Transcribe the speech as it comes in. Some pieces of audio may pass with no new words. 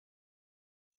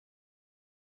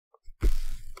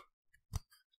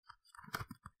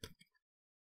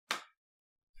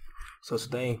So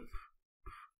today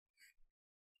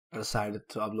I decided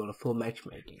to upload a full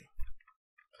matchmaking.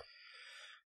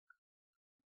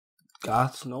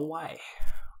 Gods know why.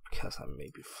 Because I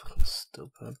may be fucking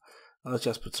stupid. Let's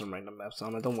just put some random maps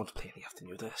on. I don't want to play any of the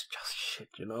new. That's just shit,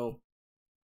 you know?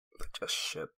 They're just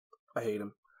shit. I hate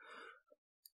them.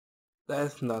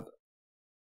 That's not...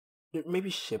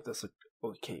 Maybe Ship is a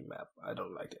okay map. I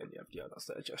don't like any of the others.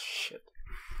 They're just shit.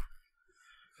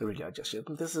 They really are just shit.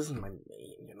 And this isn't my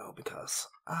main, you know, because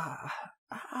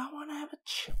I want to have a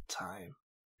chill time.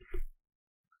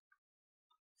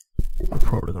 I'm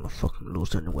probably gonna fucking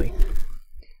lose anyway.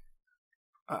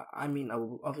 I mean, I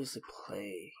will obviously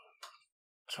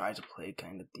try to play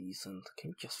kinda decent. Can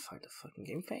you just find the fucking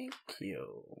game? Thank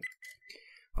you.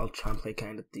 I'll try and play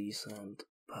kinda decent,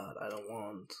 but I don't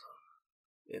want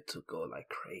it to go like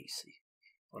crazy.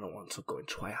 I don't want to go and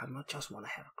try hard. I just want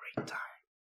to have a great time.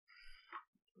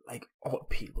 Like all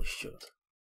people should.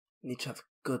 You need to have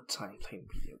a good time playing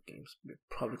video games. We're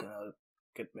probably gonna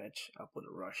get matched up with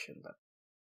a Russian that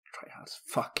try hard as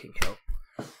fucking hell.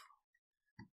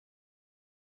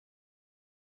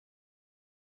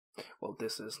 Well,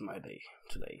 this is my day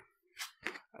today.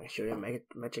 I show you a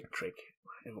magic trick.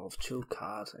 Involve 2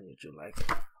 cards, and you do like,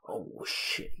 oh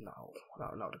shit! Now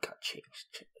the card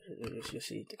changed. You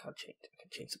see the card changed. I can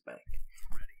change it back.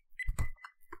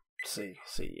 See,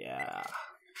 yeah.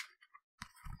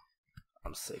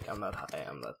 I'm sick. I'm not high.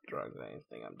 I'm not drunk or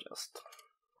anything. I'm just.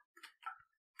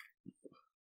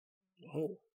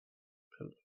 Oh.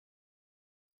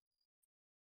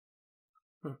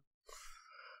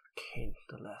 Okay,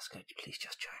 the last guy, please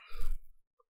just join.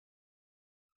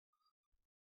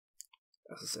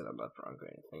 As I said, I'm not drunk or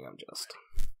anything, I'm just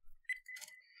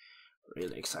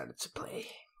really excited to play,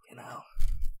 you know.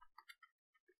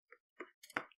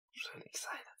 Really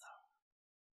excited.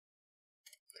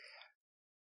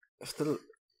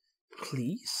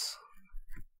 Please?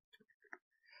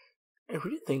 I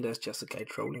really think that's just a guy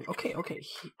trolling. Okay,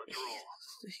 he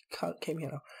came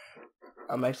here now.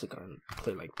 I'm actually gonna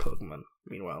play like Pokemon.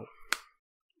 Meanwhile,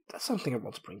 that's something I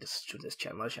want to bring to this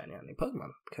channel. Shiny only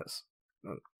Pokemon, because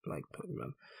I like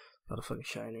Pokemon. Not a fucking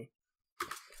shiny.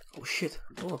 Oh shit!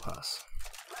 Overpass.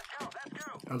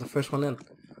 I'm the first one in.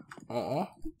 Aw,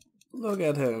 look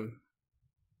at him.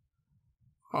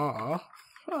 Aw,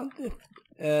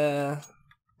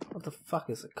 what the fuck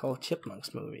is it called?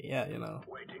 Chipmunks movie? Yeah, you know.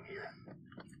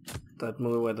 That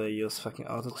movie where they use fucking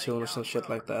auto-tune or some shit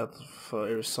like that for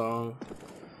every song.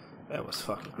 That was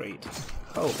fucking great.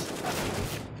 Oh.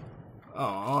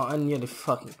 Aw, I nearly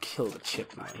fucking killed a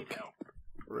chipmunk.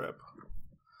 Rip.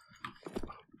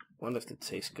 Wonder if it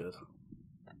tastes good.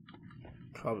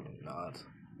 Probably not.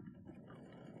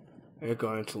 You're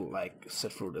going to like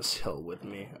sit through this hill with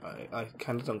me. I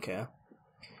kinda don't care.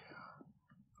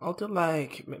 I'll do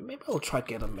like, maybe I'll try to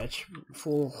get a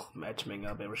full matchmaking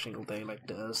up every single day like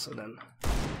this, and then...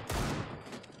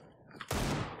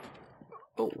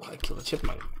 Oh, I killed a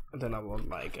chipmunk. And then I want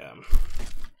like,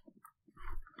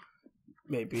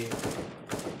 maybe...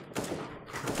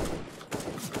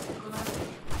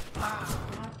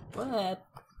 What?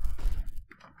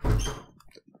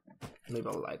 Maybe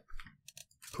I'll like,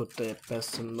 put the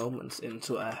best moments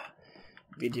into a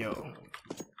video.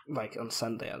 Like on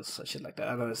Sunday and such shit like that.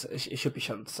 I know it should be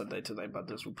shot on Sunday today, but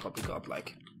this will probably go up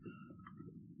like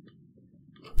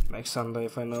next Sunday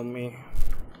if I know me.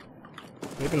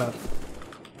 Maybe not.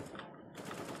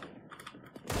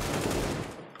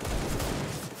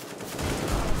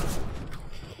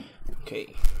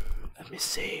 Okay, let me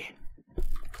see.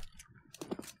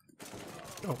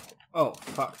 Oh,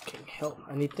 fucking hell!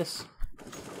 I need this.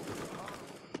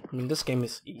 I mean, this game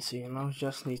is easy, you know.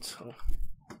 Just need to.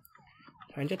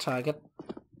 Find your target.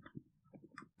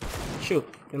 Shoot,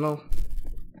 you know.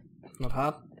 Not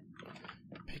hard.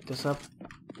 Pick this up.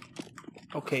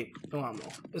 Okay, no ammo.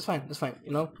 It's fine,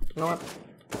 you know what?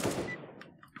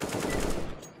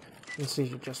 You see,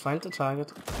 you just find the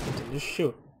target, and then you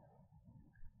shoot.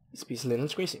 It's piece of linen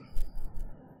squeezing.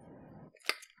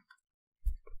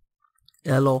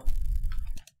 Hello.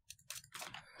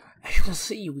 As you can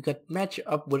see, we got matched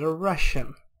up with a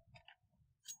Russian.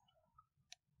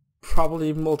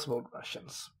 Probably multiple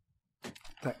Russians.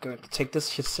 They're going to take this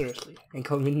shit seriously and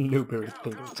call me noob every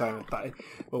single time I die.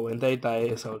 But when they die,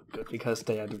 it's all good because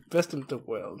they are the best in the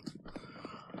world.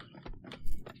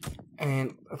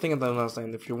 And I think I don't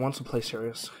understand, if you want to play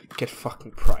serious, get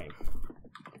fucking Prime.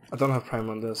 I don't have Prime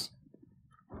on this.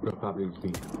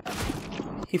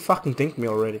 He fucking dinked me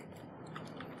already.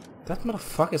 That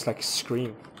motherfucker is like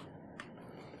Scream.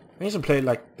 I need to play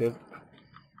like the...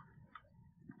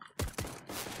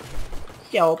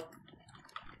 Yo.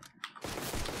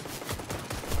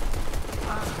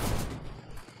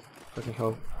 Fucking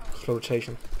hell. Slow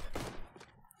rotation.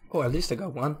 Oh, at least I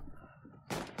got one.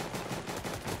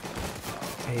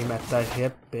 Aim at the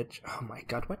head, bitch. Oh my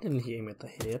god, why didn't he aim at the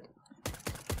head?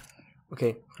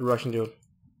 Okay, the Russian dude.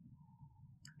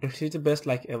 Is he the best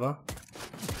like ever?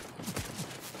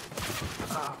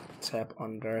 Tap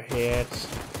on their heads.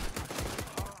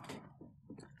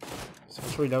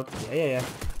 Let's reload. Yeah.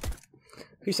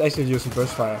 He's actually using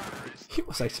burst fire. He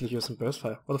was actually using burst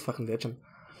fire. What a fucking legend.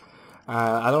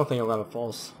 I don't think I'm gonna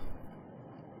false.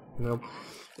 You know,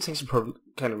 it's actually probably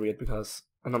kind of weird because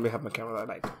I normally have my camera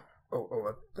like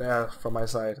over there from my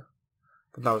side,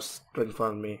 but now it's right in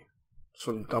front of me.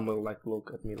 So Dom will like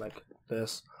look at me like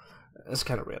this. It's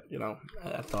kind of weird, you know.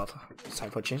 I thought it's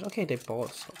time for a change. Okay, they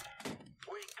bought, so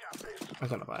I'm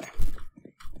gonna buy.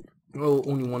 Oh,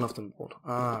 only one of them bought.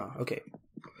 Ah, okay,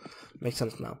 makes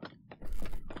sense now.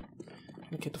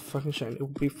 Get the fucking shiny. It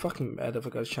would be fucking mad if I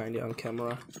got shiny on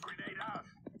camera.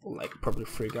 Like probably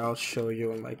freak out, show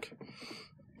you like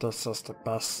this is the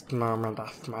best moment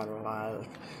of my life.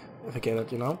 If I get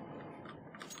it, you know.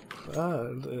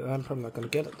 I'm probably not gonna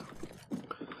get it.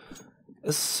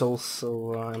 It's so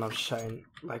and I'm shine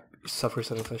like suffering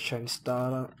something for shiny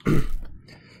starter.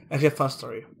 Actually, a fun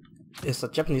story. It's the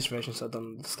Japanese version, so I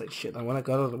don't understand shit. And when I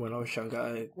got it when I was younger,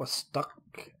 I was stuck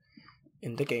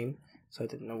in the game. So I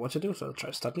didn't know what to do, so I tried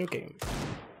to start a new game.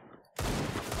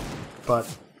 But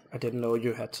I didn't know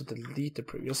you had to delete the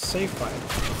previous save file.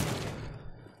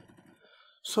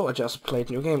 So I just played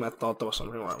new game. I thought there was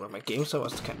something wrong with my game, so I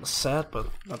was kind of sad, but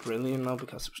not really, you know,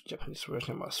 because it was Japanese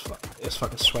version. It's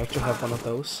fucking swag to have one of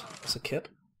those as a kid.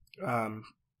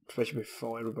 Especially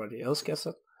before everybody else gets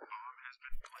it.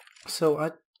 So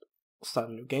I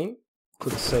started a new game,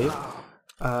 couldn't save.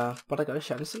 But I got a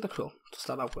shiny Cyndaquil to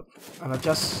start out with, and I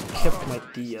just kept my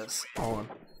DS on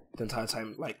the entire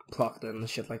time, like plugged in and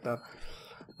shit like that.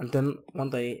 And then one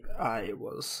day I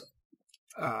was,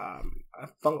 I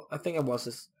think I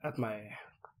was at my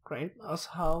grandma's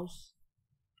house,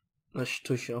 not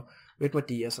too sure, with my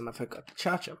DS, and I forgot to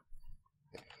charge it.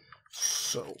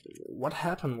 So what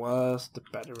happened was the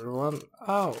battery ran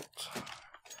out,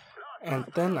 and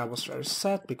then I was very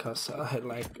sad because I had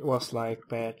was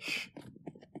batch.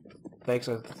 I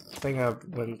think I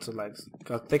went to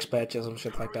got 6 badges and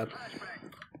shit like that,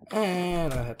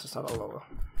 and I had to start all over.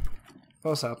 I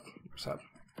was sad.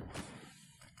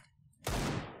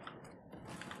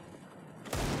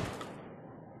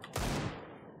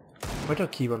 Why do I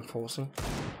keep on forcing?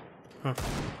 Huh.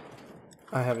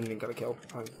 I haven't even got a kill.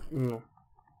 No.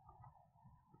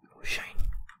 Oh, shine.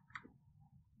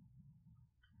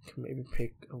 Can maybe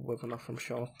pick a weapon up from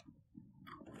short.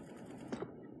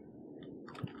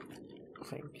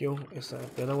 Thank you. Is that a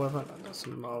better weapon? That's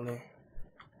molly.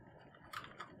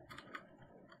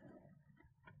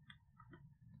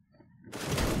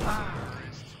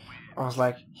 I was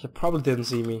like, he probably didn't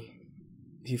see me.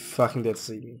 He fucking did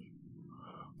see me.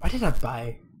 Why did I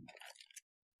buy?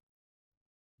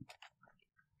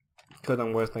 Because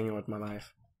I'm worst thing with my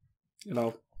life. You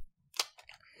know,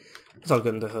 it's all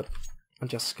good in the hood. I'm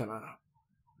just gonna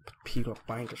peel up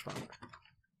binders round.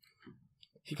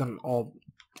 He got an all.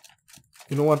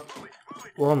 You know what?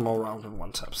 We're on more round than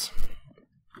 1 taps.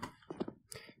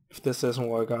 If this doesn't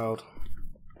work out,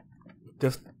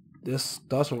 this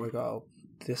doesn't work out.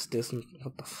 This doesn't.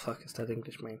 What the fuck is that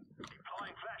English, man?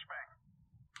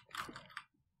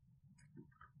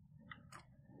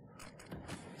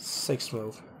 6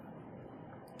 move.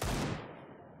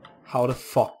 How the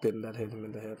fuck didn't that hit him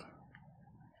in the head?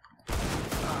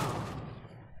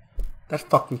 That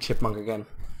fucking chipmunk again.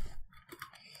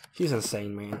 He's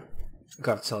insane, man. I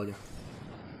gotta tell you.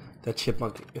 That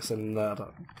chipmunk is another.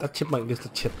 That chipmunk is the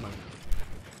chipmunk.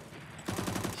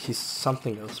 He's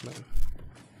something else, man.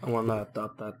 I wanna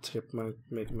adopt that chipmunk,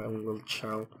 make my own little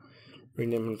child,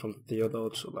 rename him from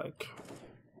Theodore to like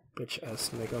bitch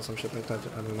ass nigga or some shit like that.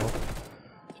 I don't know.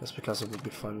 Just because it would be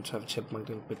fun to have a chipmunk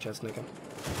and bitch ass nigga.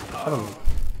 I don't know.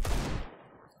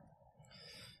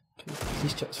 Can you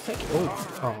please just fake it?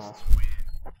 Oh.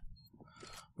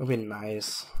 Would be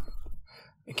nice.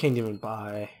 I can't even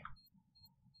buy.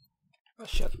 Oh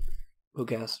shit. Who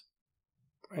cares?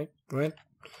 Right? This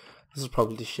is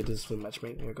probably the shittest with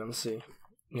matchmaking you're gonna see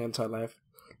in your entire life.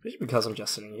 Just because I'm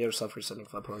just sitting here self-resetting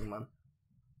for a Pokemon.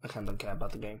 I kinda don't care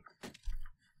about the game.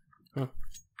 I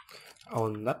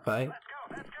will not buy.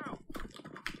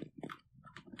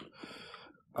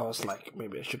 I was like,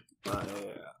 maybe I should buy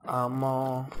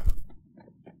armor.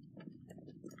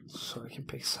 So I can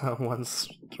pick someone's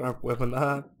drop weapon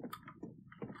up.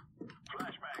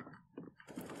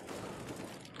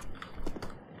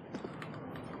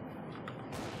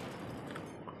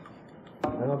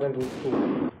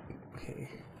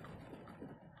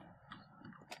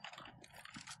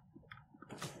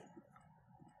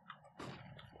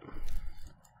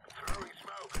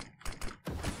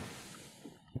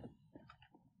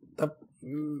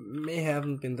 may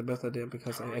haven't been the best idea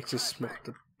because I actually smoked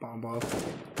the bomb off.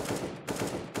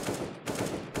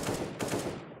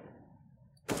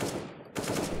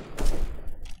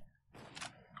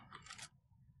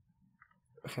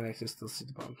 I can actually still see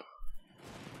the bomb.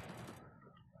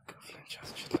 I can flinch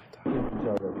and shit like that.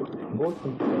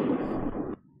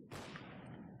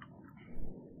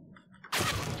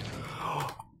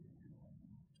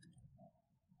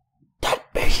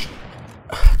 That bitch!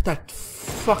 That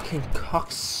fucking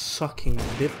cocksucking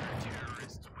bitch.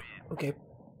 Okay.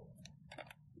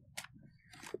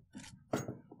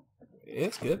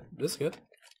 It's good. It's good.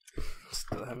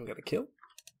 Still haven't got a kill.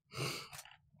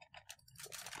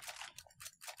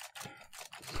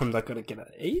 I'm not gonna get an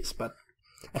ace, but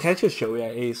I can actually show you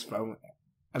an ace from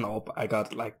an AWP I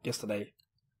got like yesterday.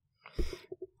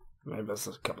 Maybe that's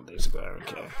a couple days ago, I don't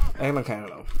care. I don't kinda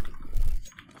know.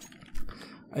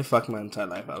 I fucked my entire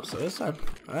life up, so it's time.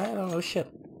 I don't know shit.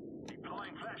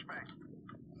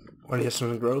 Or just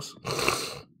something gross.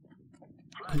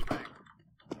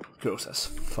 Gross as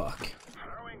fuck.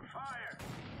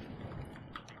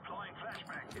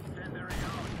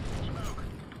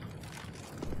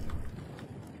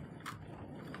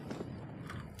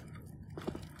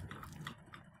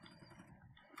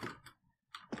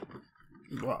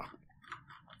 Wow.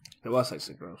 It was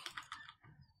actually gross.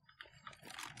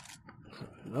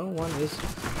 No one is.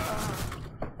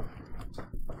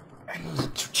 I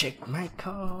need to check my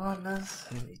corners.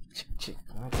 I need to check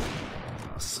my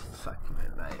corners. Fuck my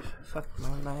life. Fuck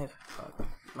my life. Fuck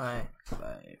my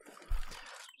life.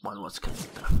 What was coming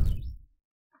down?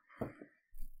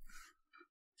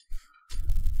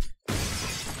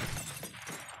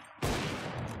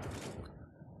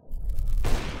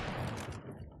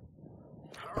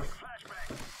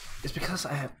 It's because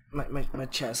I have my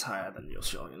chair's higher than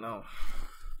usual, you know.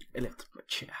 I lifted my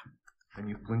chair.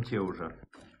 Они в планте уже.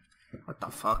 What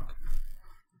the fuck?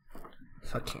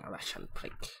 Fucking Russian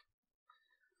prick.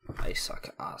 I suck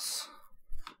ass.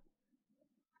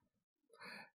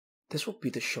 This would be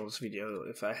the shortest video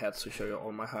if I had to show you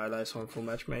all my highlights on full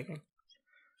matchmaking.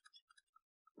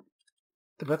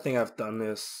 The bad thing I've done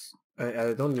is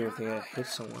I don't even think I hit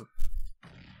someone.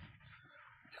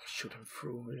 Shoot him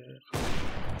through it.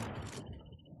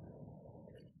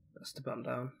 That's the bomb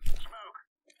down.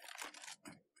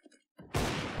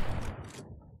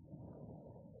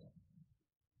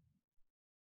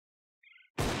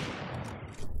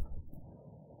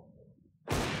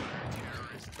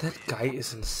 That guy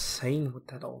is insane with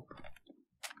that AWP.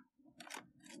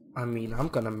 I mean, I'm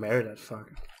gonna marry that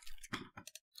fucker.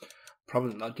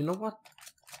 Probably not. You know what?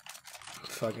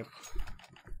 Fuck it.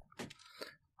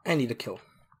 I need a kill.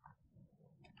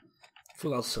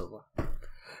 Full out silver.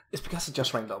 It's because I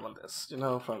just ranked up on this, you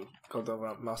know, from Gold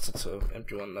over Master to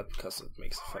MP1, not because it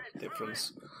makes a fucking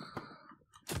difference.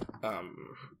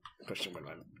 Especially when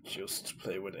I choose to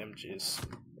play with MGs.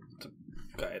 The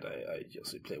guide I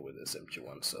usually play with is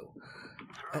MG1, so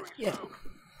yeah.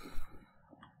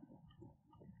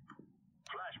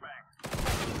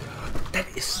 That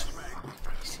is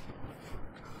crazy.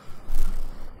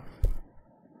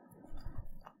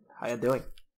 How you doing?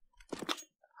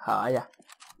 How ya?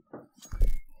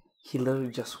 He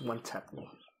literally just one-tapped me.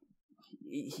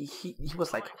 He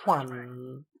was like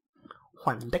one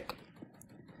dick.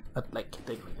 Not like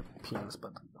dick like a penis,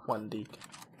 but one dick.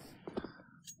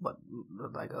 But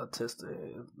like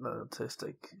autistic,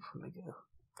 like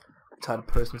a type of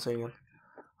person saying it.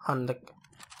 One dick.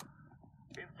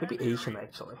 Maybe Asian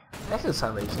actually. That actually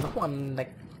sounds Asian. One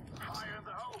dick.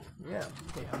 Yeah.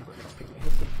 Okay, I'm gonna pick my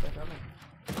hit back on it.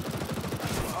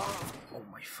 Oh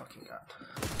my fucking god.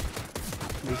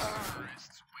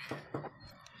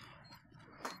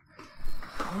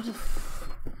 How the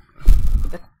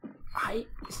that I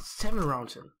 7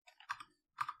 rounds in.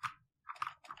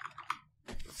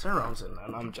 7 rounds in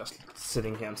and I'm just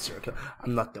sitting here in circle.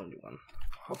 I'm not the only one.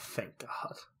 Oh thank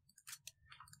god.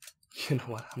 You know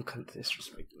what? I'm gonna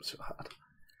disrespect him so hard.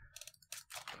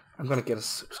 I'm gonna get a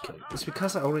 6 kill. It's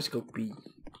because I always go B.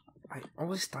 I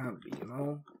always die on B, you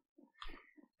know?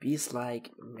 B is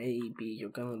like, maybe you're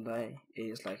gonna die. A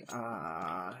is like,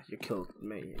 you killed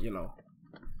me, you know.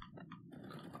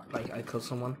 Like, I killed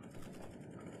someone.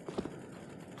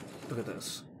 Look at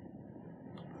this.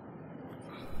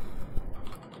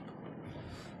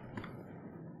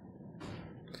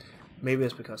 Maybe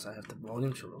it's because I have the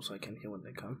volume too low so I can hear when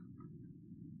they come.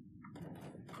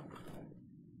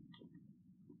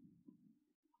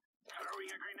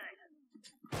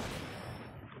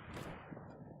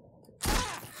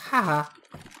 Haha.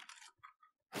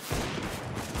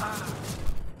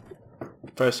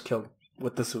 First kill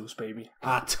with the Zeus, baby.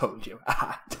 I told you.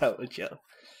 I told you.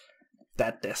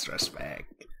 That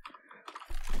disrespect.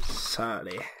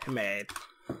 Sorry, mate.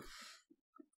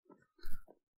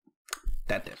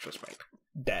 That disrespect.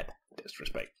 That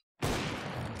disrespect.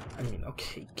 I mean,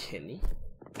 okay, Kenny.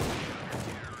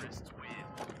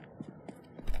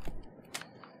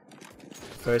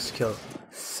 First kill,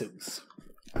 Zeus.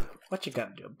 What you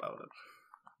gonna do about it?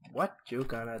 What you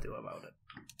gonna do about it?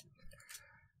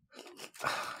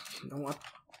 You know what?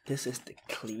 This is the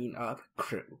clean up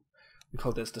crew. We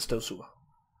call this the Stosuwa.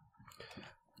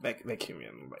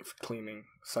 Vacuuming, like cleaning,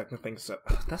 sucking things up.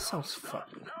 That sounds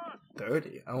fucking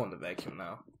dirty. I want to vacuum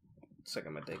now.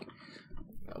 Sucking my dick.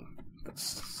 That's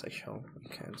sexual. I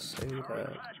can't say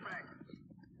that.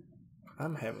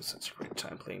 I'm having such a great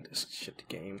time playing this shit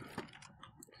game.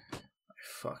 I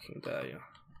fucking dare you.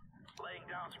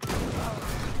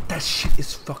 That shit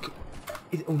is fucking.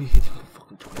 It only hit him for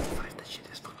fucking 25. That shit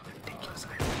is fucking ridiculous.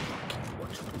 I don't fucking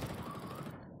watch it.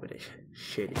 With a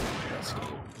shitty ass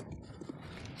game.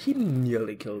 He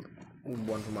nearly killed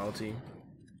one from our team.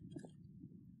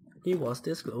 He was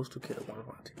this close to kill one from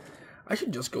our team. I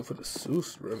should just go for the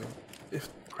Zeus, really. If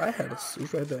I had a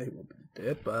Zeus right there, he would be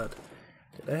dead, but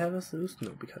did I have a Zeus?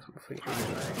 No, because I'm afraid of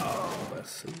a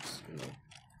Zeus, you know.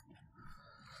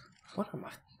 What am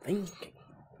I thinking?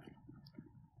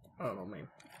 I don't know, man.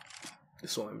 You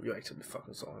saw him, you actually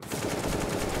fucking saw him.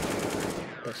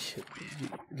 That shit,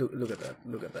 look at that,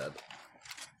 look at that.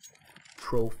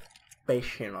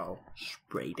 Professional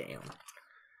spray down.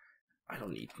 I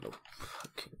don't need no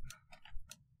fucking...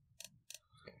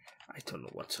 I don't know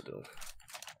what to do.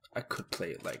 I could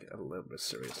play it like a little bit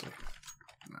seriously.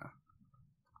 Nah.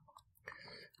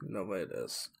 No way it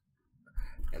is.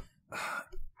 And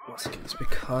once again, it's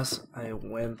because I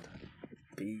went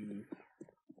B.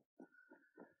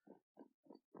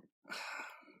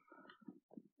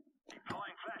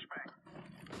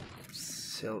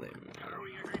 Silly me.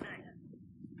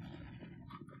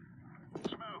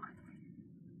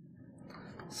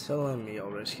 Selling me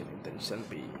already getting things and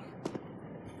B.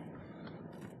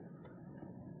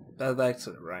 That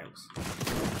actually rhymes.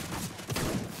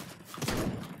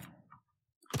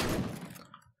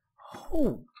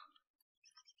 Oh.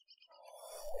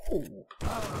 Oh.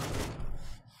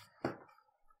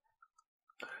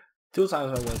 2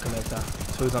 times I went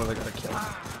connector. 2 times I got a kill.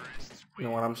 You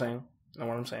know what I'm saying? You know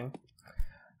what I'm saying?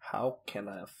 How can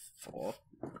I afford?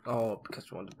 Oh, because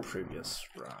you won the previous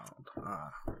round.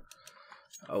 Ah.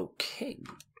 Okay.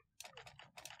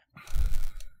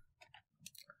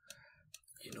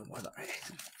 You know what? I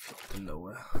actually feel the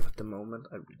Noah at the moment.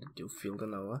 I really do feel the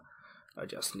Noah. I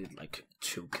just need like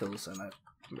 2 kills and I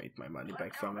made my money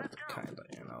back from it. Kinda,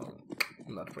 you know.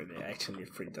 Not really. I actually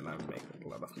need 3, then I'm making a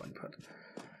lot of money, but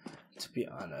to be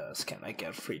honest, can I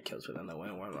get 3 kills with a Noah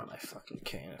in 1 run? I fucking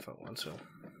can if I want to.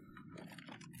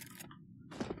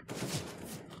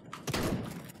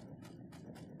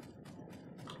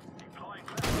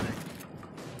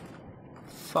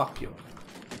 Fuck you.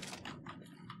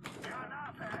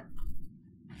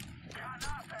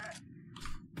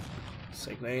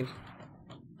 Signade.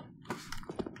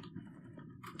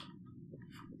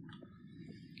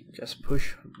 Just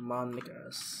push my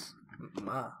niggas.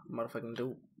 Ma motherfucking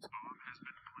do.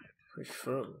 Push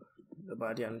through. The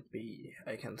body on B.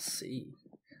 I can see.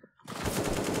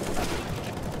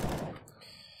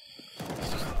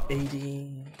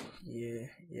 80.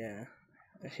 Yeah.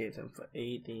 I hit him for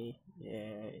 80.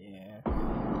 Yeah.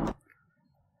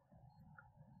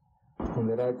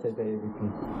 Умирается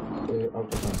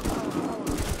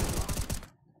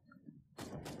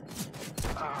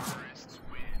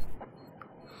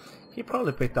He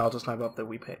probably picked the auto sniper up that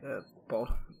we bought.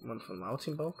 One from our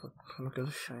team bought, but I'm not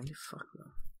gonna shiny fuck no.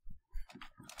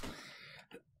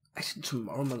 Actually,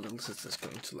 tomorrow my little sister's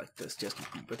going to like this Justin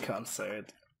Bieber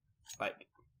concert. Like,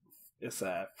 it's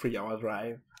a 3-hour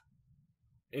drive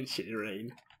in shitty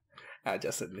rain. I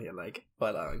just sitting here like,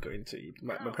 what am I going to eat?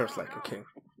 My parents like, okay,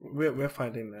 we're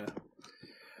finding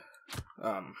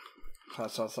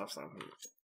something.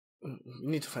 You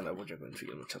need to find out what you're going to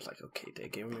eat. I'm just like, okay, they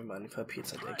gave me money for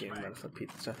pizza.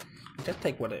 Just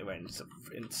take whatever is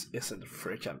in the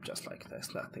fridge. I'm just like,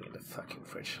 there's nothing in the fucking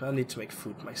fridge. I need to make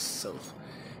food myself.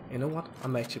 You know what?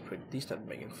 I'm actually pretty decent at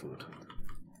making food.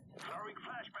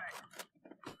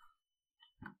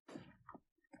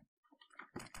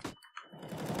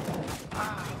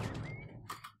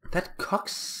 That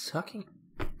cock-sucking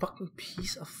fucking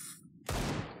piece of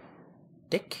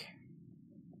dick.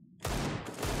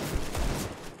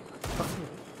 Fucking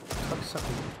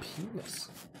cock-sucking penis.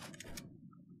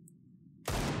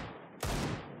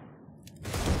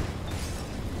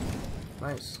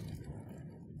 Nice.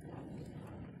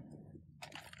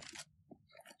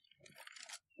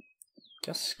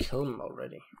 Just kill him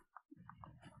already.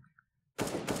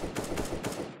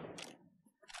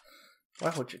 Why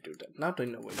would you do that? Now do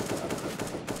you know where you are?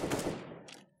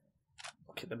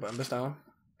 Okay, the bomb is down.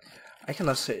 I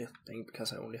cannot say a thing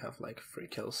because I only have like 3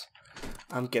 kills.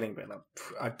 I'm getting better.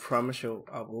 I promise you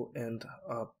I will end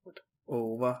up with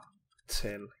over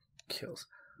 10 kills.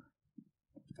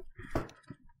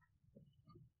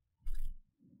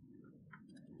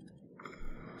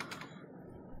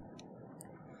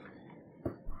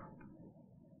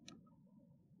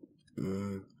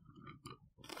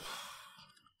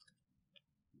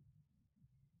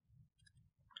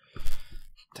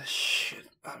 The shit,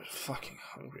 I'm fucking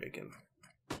hungry again.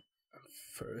 I'm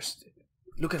thirsty.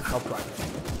 Look at how bright I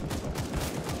am.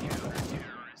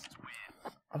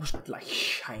 I was like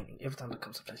shining every time it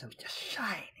comes to place. I'm just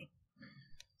shining.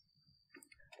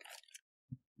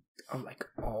 I'm like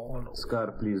all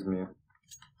Scar, please me.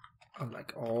 I'm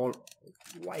like all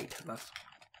white, not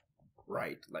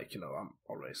right. Like, you know, I'm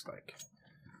always like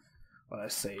what I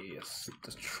say is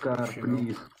the truth. Scar,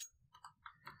 please.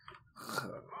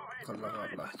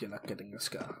 You're not getting a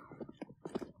scar.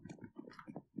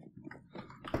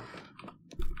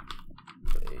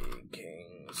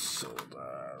 Baking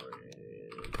soda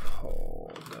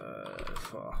powder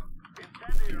for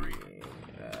being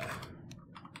a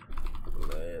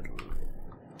little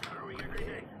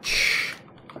bitch.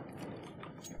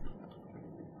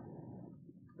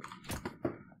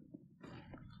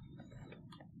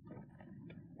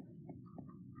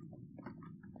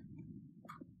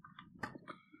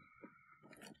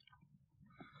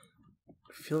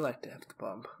 I feel like they have the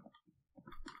bomb.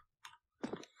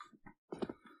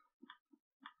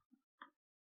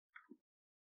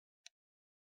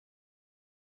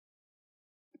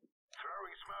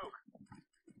 Throwing smoke.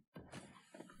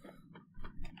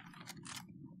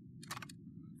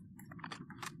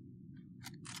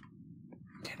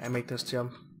 Can I make this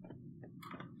jump?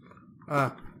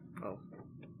 Ah, oh.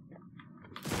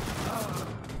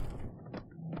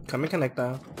 Can we connect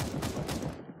now?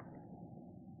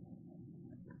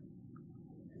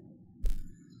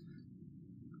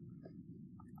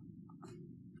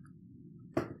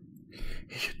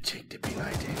 You should take the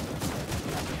P90.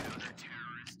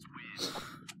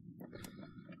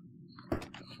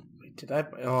 Wait, did I?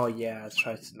 Oh yeah, I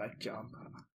tried to like jump.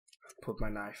 Put my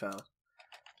knife out.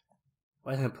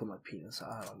 Why didn't I put my penis?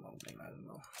 I don't know, man. I don't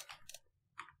know.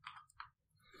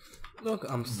 Look,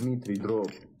 I'm. Dimitri,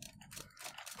 drop.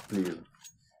 Please.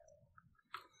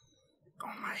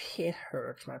 Oh, my head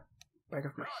hurts. My back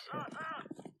of my head.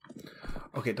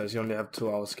 Okay, does he only have 2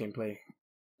 hours gameplay?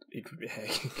 It would be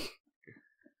hacking.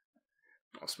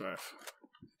 Oh, Smurf.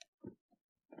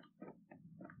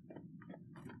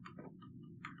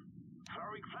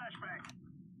 Throwing flashbang.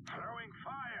 Throwing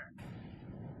fire.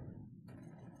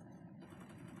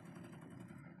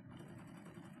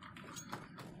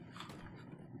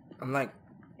 I'm like,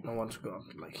 I want to go up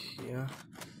like here.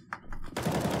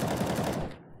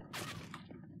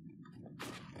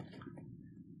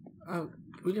 I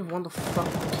really want to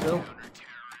fucking kill.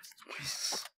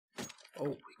 Jesus. Oh,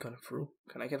 we got it through.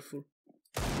 Can I get through?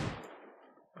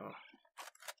 Oh.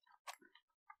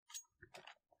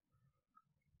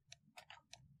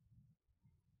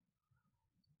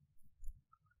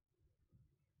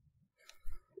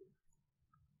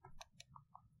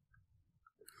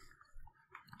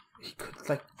 He could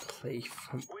like play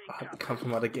from come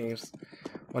from other games.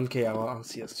 1k hour on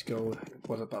CSGO.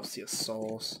 What about CS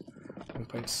Source?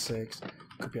 1.6.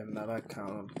 Could be another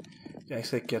account. You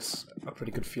actually gets a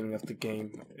pretty good feeling of the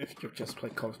game if you just play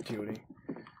Call of Duty.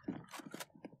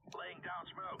 Laying down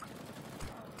smoke.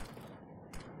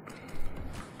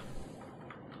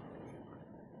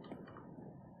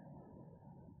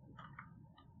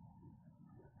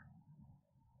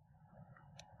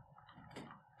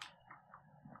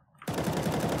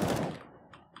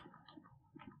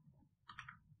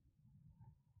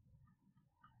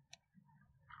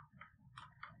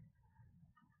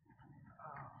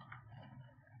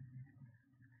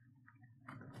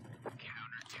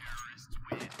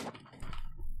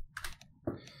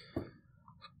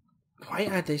 Why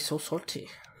are they so salty?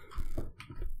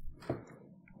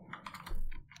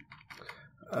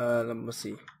 Let me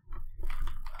see.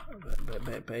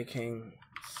 Baking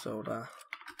soda.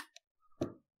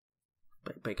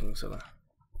 Baking soda.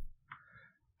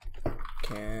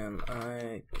 Can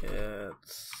I get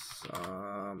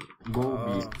some Go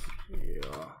of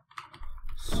your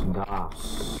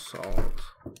salt?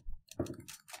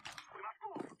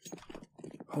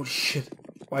 Holy shit!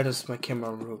 Why does my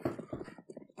camera move?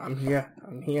 I'm here.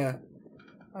 I'm here.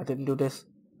 I didn't do this.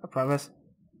 I promise.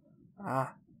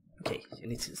 Ah. Okay. You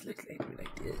need to look like me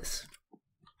like this.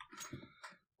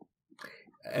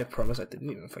 I promise I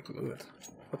didn't even fucking move it.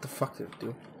 What the fuck did it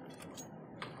do?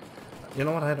 You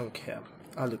know what? I don't care.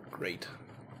 I look great.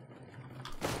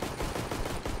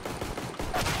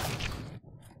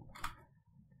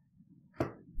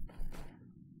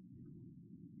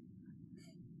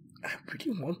 I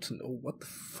really want to know what the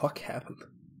fuck happened.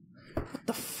 What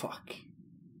the fuck?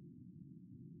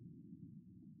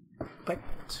 Back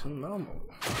to normal.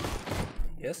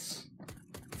 Yes.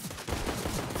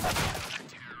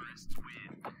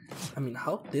 I mean,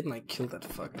 how didn't I kill that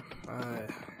fucker?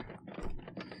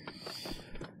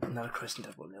 Another question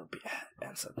that will never be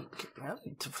answered. Okay, now I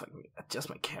need to fucking adjust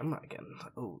my camera again.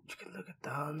 Oh, you can look at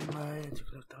down mine. You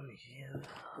can look down here.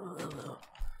 Oh.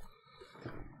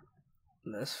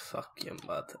 Let's fuck your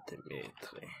mother,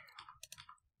 Dimitri.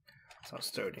 Sounds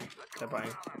sturdy. They're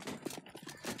buying.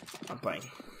 I'm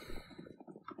buying.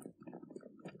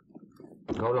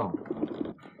 Go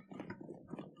long.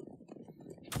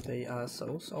 They are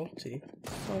so salty.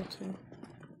 Salty.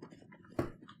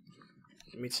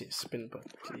 Let me see, spin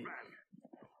button.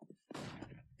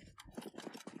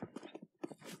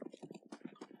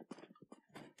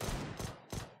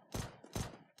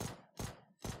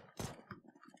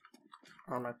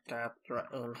 Oh my god, you're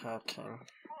aim hacking.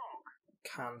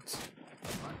 Can't.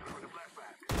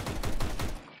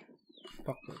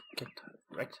 Fucking get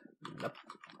wrecked. Nope.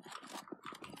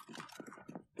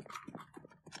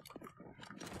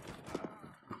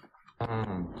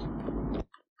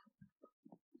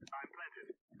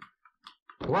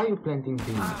 Why are you planting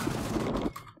beans?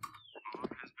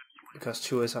 Because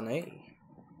 2 is on A.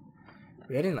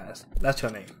 Really nice. That's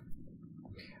your name.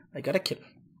 I got a kill.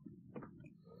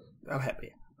 I'm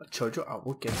happy. I told you I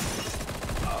would get.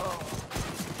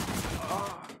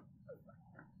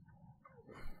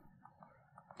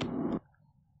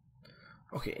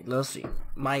 Okay, let's see.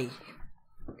 My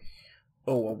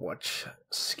Overwatch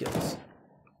skills.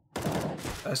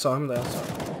 I saw him there,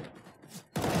 so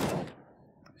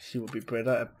he would be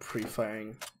better at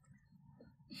pre-firing.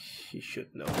 He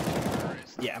should know.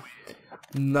 Yeah,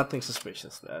 nothing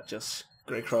suspicious there. Just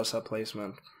great crosshair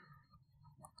placement.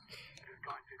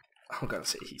 I'm gonna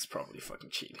say he's probably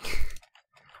fucking cheating.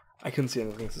 I couldn't see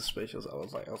anything suspicious. I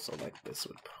was like, also like this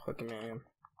with fucking man.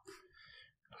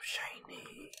 Oh,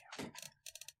 shiny.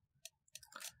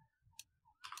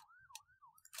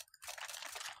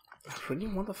 I really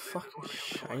want a fucking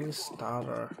shiny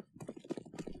starter.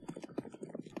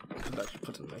 I could actually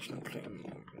put a national plane.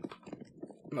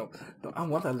 No, I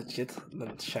want a legit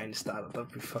shiny starter.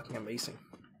 That'd be fucking amazing.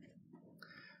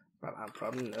 But I'm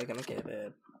probably not gonna get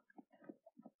it.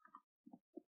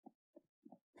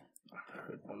 I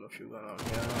heard one of you going on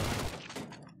here.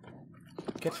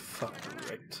 Get fucking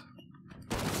wrecked.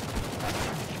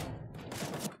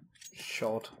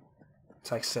 Short.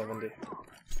 Attack 70.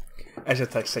 Actually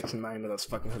attack 69, that's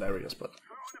fucking hilarious, but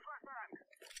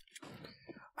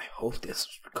I hope this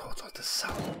records all the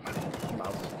sound of my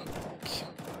mouth.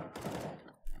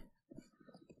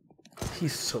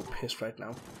 He's so pissed right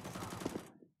now.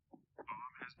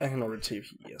 I can already tell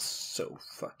he is so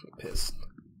fucking pissed.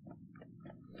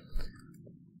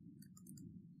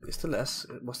 Was the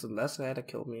last guy that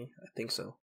killed me? I think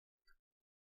so.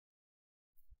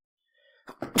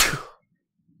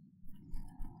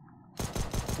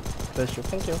 Bless you,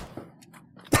 thank you.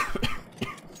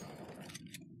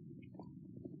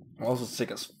 I'm also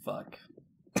sick as fuck.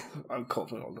 I'm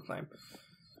coughing all the time.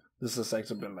 This has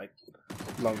actually been like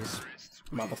longest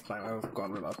amount of time I've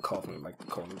gone without coughing like the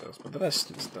corridors. But the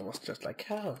rest was just like,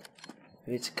 oh,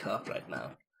 I need to cough right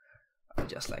now. I'm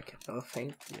just like, oh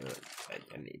thank you,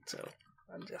 I need to.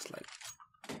 I'm just like,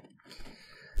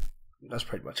 that's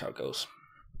pretty much how it goes.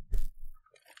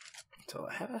 So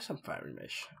I have some fire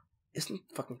mesh. Isn't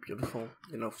it fucking beautiful?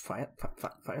 You know, fire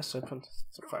serpent.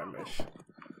 It's a fire mesh.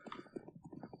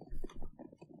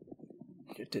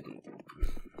 You didn't.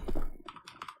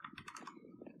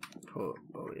 Oh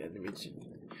yeah,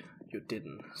 you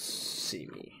didn't see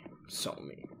me, saw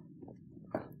me.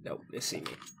 No, they see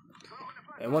me.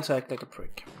 And want to act like a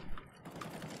prick.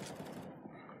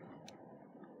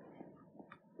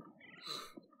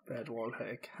 Bad wall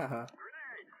hack, haha.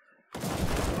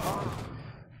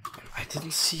 I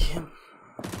didn't see him.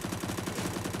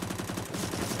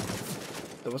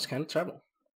 That was kind of trouble.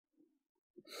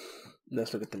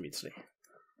 Let's look at the DIMITRY.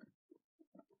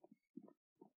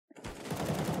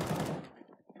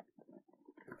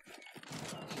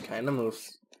 Kind of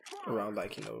moves around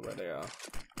like you know where they are.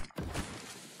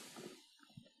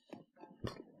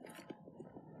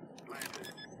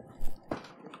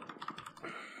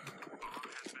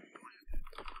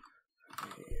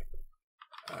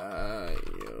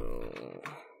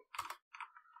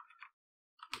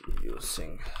 You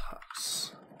Housing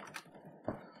house.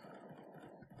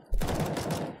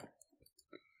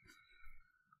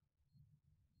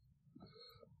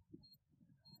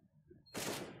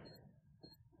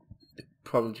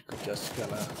 Probably just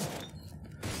gonna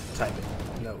type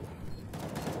it. No.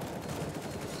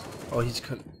 Oh, he's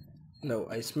gonna. No,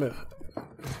 I Smith.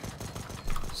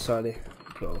 Sorry,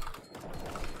 bro.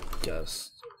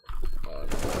 Just want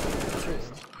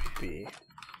to be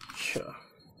sure.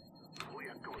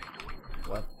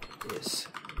 What is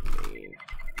mean?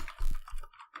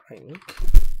 Rank?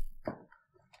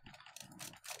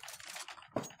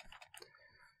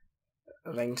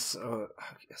 Ranks, or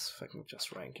I guess if I can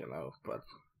just rank, you know, but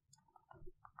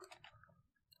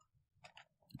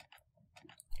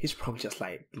he's probably just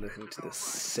like listening to this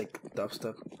sick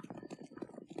dubstep.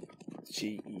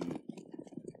 GE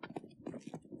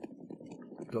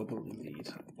Global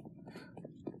Elite.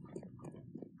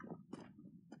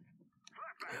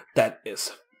 That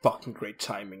is fucking great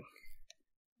timing.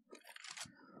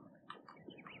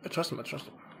 I trust him, I trust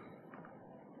him.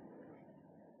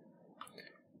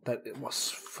 That it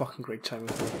was fucking great timing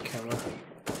for the camera.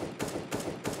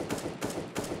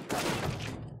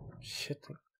 Shit.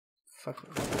 Fuck.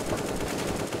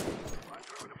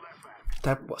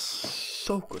 That was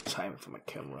so good timing for my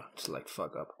camera to like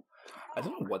fuck up. I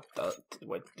don't know what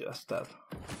does that.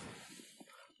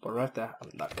 But right there,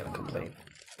 I'm not gonna complain.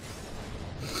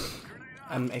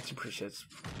 I'm actually pretty sure it's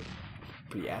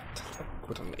pretty apt, like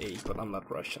with an A, but I'm not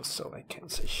Russian, so I can't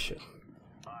say shit.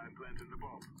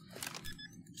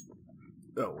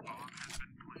 Oh.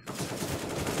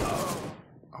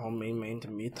 Our main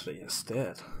Dimitry is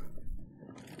dead.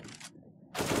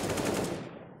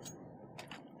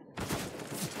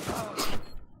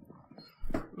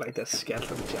 Like that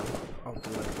skeleton jump out the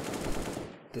way.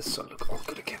 This will look all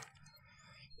good again.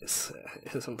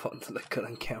 It's important to look good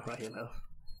on camera, you know.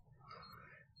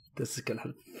 This is gonna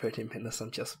have 30 minutes.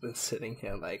 I've just been sitting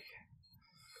here like.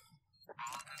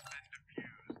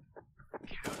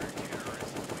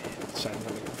 Trying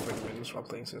to make 30 minutes while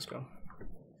playing Cisco.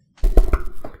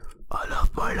 I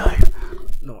love my life.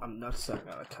 No, I'm not sucking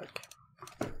on a cock.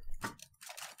 I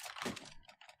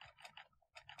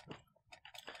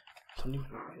don't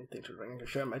even know anything to ring. I can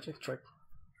show a magic trick.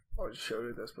 I'll show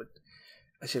you this, but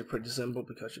actually pretty simple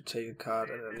because you take a card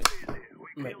and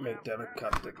then make the other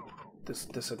card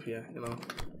disappear, you know.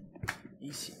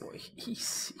 Easy boy,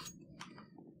 easy.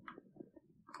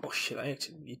 Oh shit, I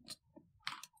actually need.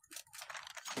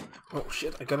 Oh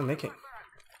shit, I got a nicking.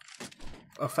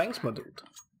 Oh, thanks, my dude.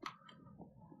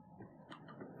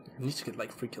 I need to get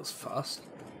like 3 kills fast.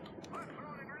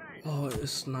 Oh,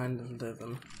 it's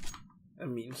 9-11. A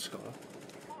mean score.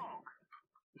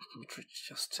 DIMITRY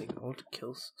just taking all the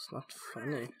kills. It's not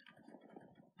funny.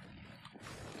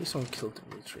 Please don't kill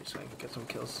DIMITRY so I can get some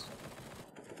kills.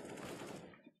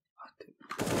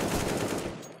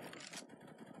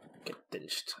 Get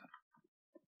dinched.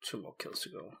 2 more kills to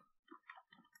go.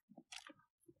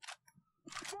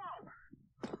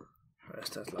 Where's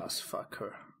that last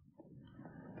fucker?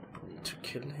 Need to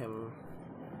kill him.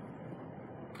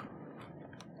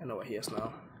 I know where he is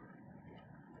now.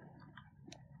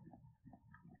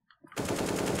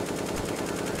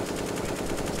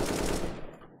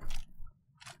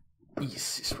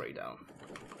 Easy spray down.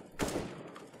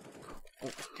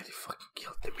 Oh, get he fucking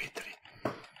killed DIMITRY.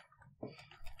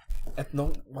 I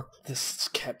know what this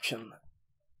caption,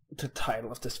 the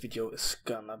title of this video is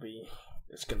gonna be.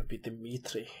 It's gonna be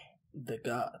DIMITRY, the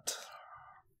god.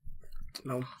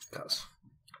 No, cause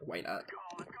why not?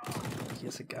 He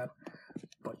is a god,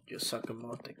 but you suck a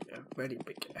more dick. Very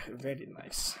big, very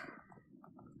nice.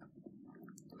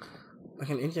 Like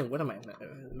an Indian weatherman,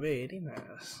 very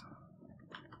nice.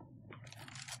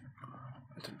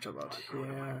 I have to jump out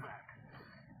here.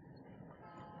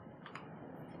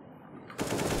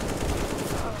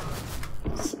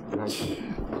 Nice.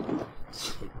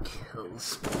 10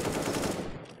 kills.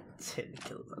 10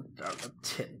 kills. I dropped a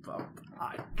 10 bomb.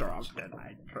 I dropped it.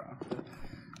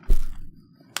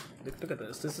 Look at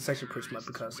this. This is actually pretty smart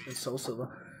because in Soul Silver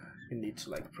you need to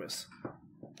like press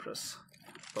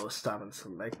both start and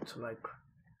select to like.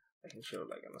 I can show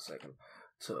like in a second.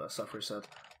 So soft reset.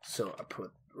 So I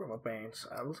put rubber bands.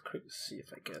 I will quickly see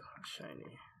if I get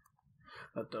shiny.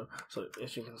 But so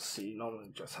as you can see, normally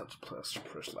you just have to press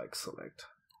like select,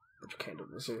 but you can't do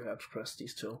this. So you have to press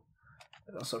these 2.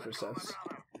 And also resets.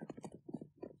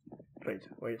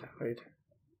 Wait.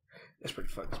 It's pretty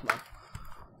fucking smart.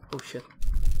 Oh shit.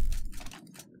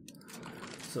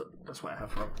 So that's why I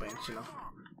have rubber bands, you know.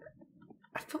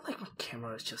 I feel like my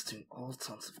camera is just doing all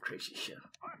sorts of crazy shit.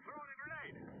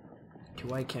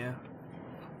 Do I care?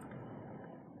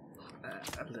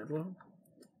 A little.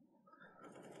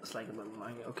 It's like a little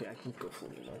line. Okay, I can go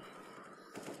full emo.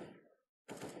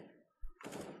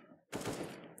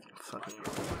 Fucking.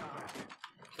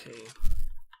 Okay.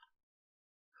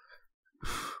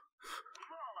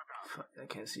 Fuck, I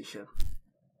can't see shit.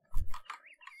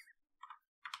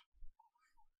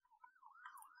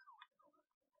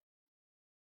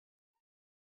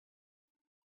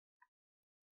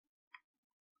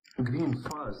 Green,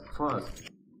 fast, fast.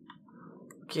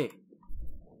 Okay.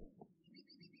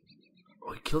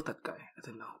 Oh, he killed that guy. I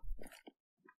didn't know.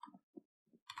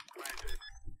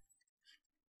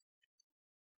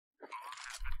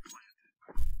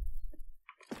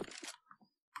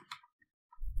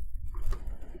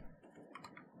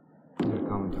 They're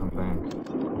coming from bank.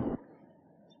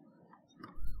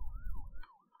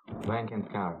 Bank and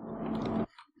car.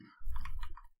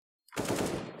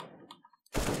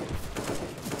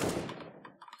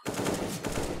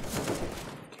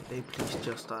 Can they please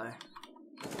just die?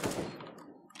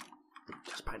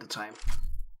 Just by the time.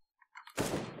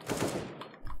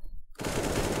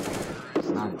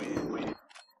 Nice.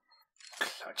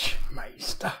 Clutch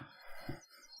Meister.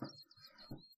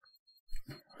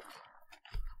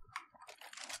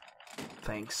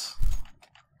 Thanks.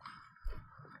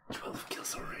 12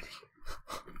 kills already.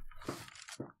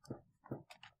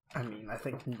 I mean, I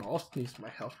think North needs my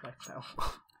help right now.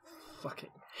 Fucking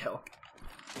hell.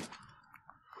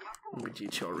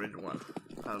 GT already won.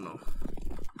 I don't know.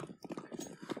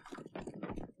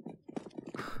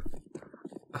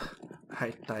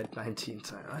 I died 19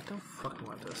 times. I don't fucking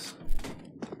want this.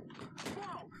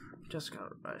 Just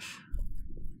gotta rush.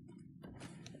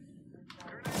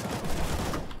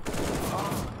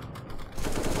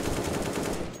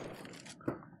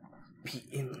 Be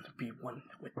in, be one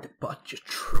with the budget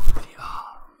trophy.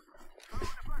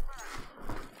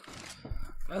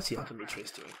 Let's see how DIMITRY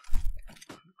is doing.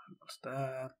 What's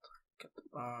that? Get the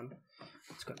bomb.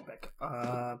 Let's go back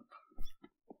up.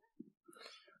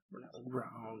 We're now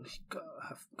around.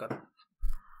 Have got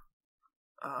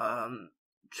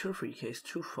 2 3Ks,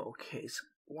 2 4Ks,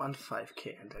 1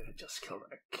 5K, and then he just killed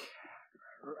a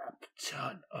crap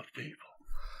ton of people.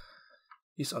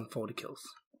 He's on 40 kills.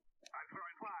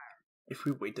 If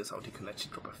we wait this out, he can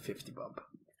actually drop a 50 bomb.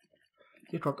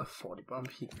 He dropped a 40 bomb,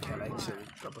 he can actually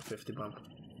drop a 50 bomb.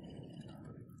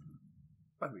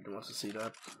 I really want to see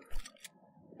that.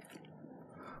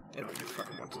 I really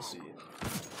fucking want to see it.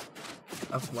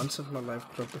 I've once in my life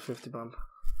dropped a 50 bomb.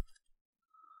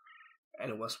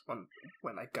 And it was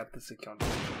when I got this account.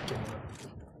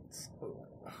 So,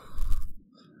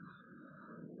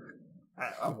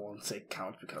 I won't say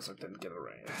count because I didn't get a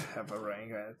rank, have a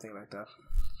rank or anything like that.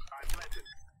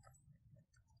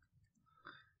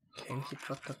 Okay, he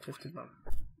dropped that 50 bomb.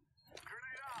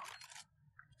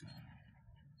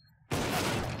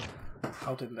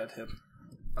 How didn't that hit?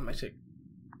 I'm actually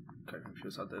quite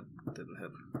confused how that didn't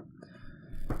hit.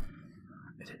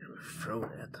 It didn't throw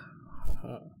it.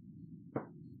 Oh.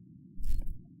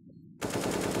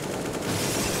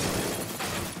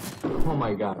 Oh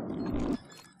my god.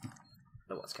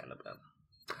 That was kind of bad.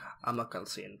 I'm not gonna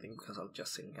say anything because I'm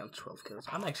just sitting on 12 kills.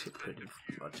 I'm actually pretty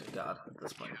much a god at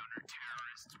this point.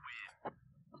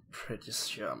 Pretty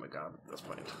sure I'm a god at this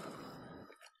point.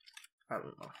 I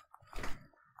don't know.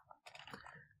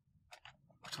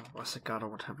 I was a god or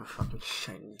whatever fucking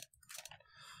shiny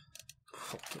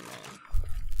fucking man.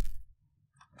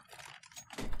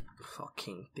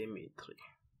 Fucking DIMITRY.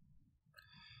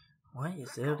 Why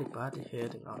is everybody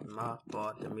hating on my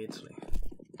boy DIMITRY?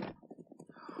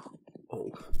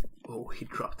 Oh, he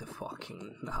dropped the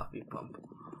fucking Navi bomb.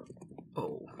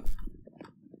 Oh.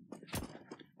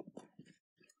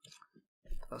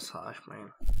 That's harsh,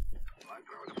 man.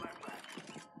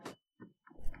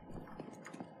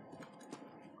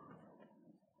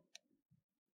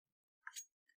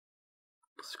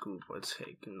 Schoolboy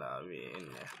taking Navi in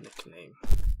their nickname.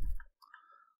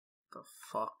 The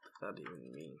fuck did that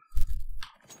even mean?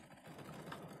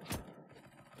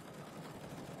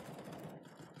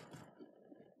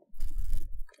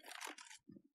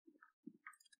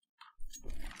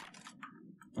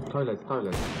 Toilet.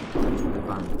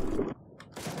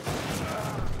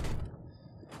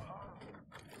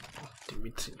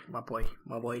 DIMITRY,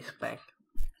 my boy is back.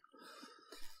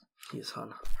 He is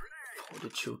on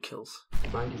 42 kills.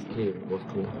 Bank is clear, was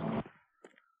clear.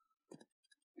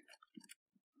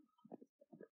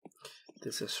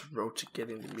 This is road to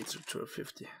getting DIMITRY to a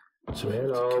 50.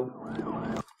 Hello.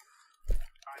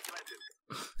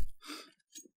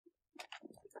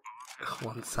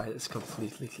 One side is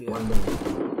completely clear. One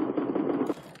minute.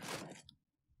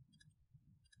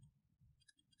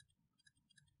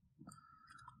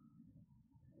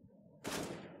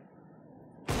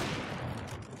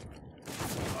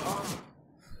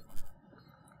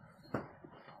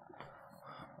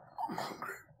 I'm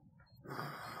hungry.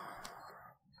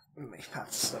 My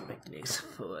fat stomach needs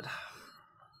food.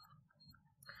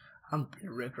 I'm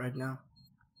red right now.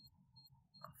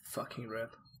 I'm fucking red.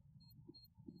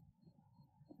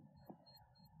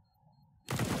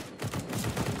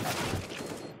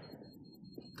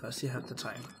 Does he have the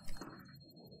time?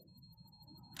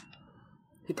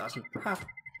 He doesn't have.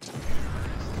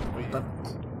 But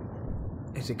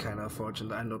it's kind of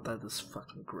unfortunate. I know that is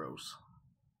fucking gross,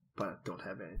 but I don't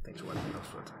have anything to wipe it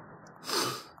off with.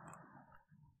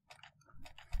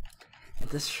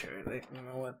 This shirt, you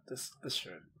know what? This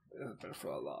shirt has been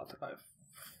for a lot. I've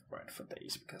worn it for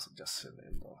days because I'm just sitting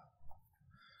indoor.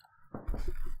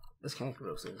 It's kind of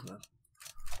gross, isn't it?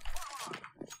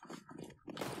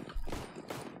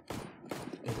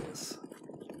 It is.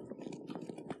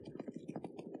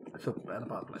 I feel bad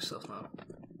about myself now.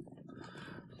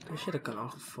 I should have gone on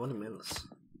for 40 minutes.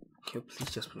 Can you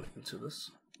please just put me into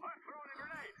this?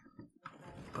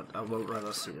 But I would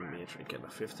rather see DIMITRY get a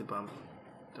 50 bomb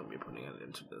than me putting it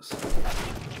into this.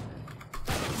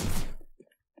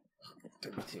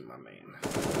 Deleting my main.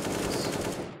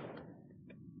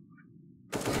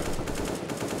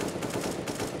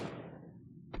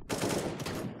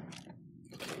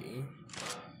 Okay.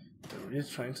 They're really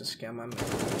trying to scam my main.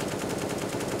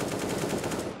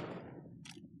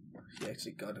 He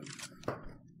actually got him.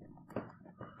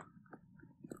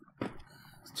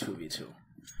 2v2.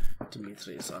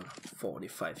 DIMITRY is on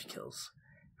 45 kills.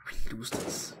 If we lose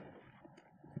this,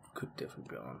 could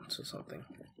definitely be on to something.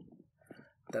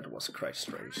 That was quite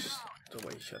strange, the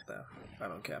way he shot there. I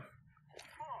don't care.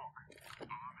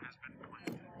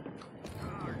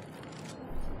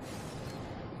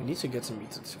 We need to get some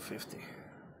meter to 50.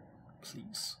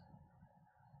 Please.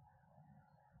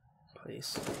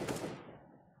 Please.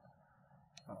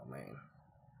 Oh man.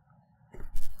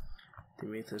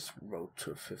 DIMITRY's road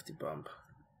to a 50 bump.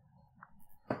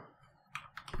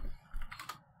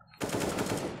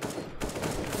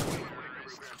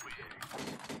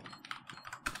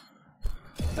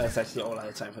 That's actually all I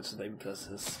had time for today because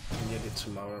it's nearly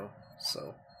tomorrow,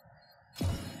 so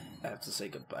I have to say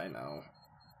goodbye now.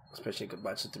 Especially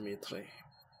goodbye to DIMITRY.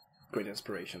 Great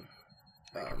inspiration.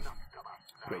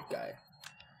 Great guy.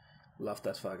 Love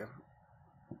that fucker.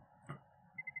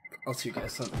 I'll see you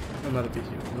guys on another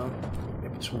video, you know?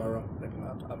 Maybe tomorrow, maybe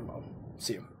not, I don't know.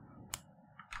 See you.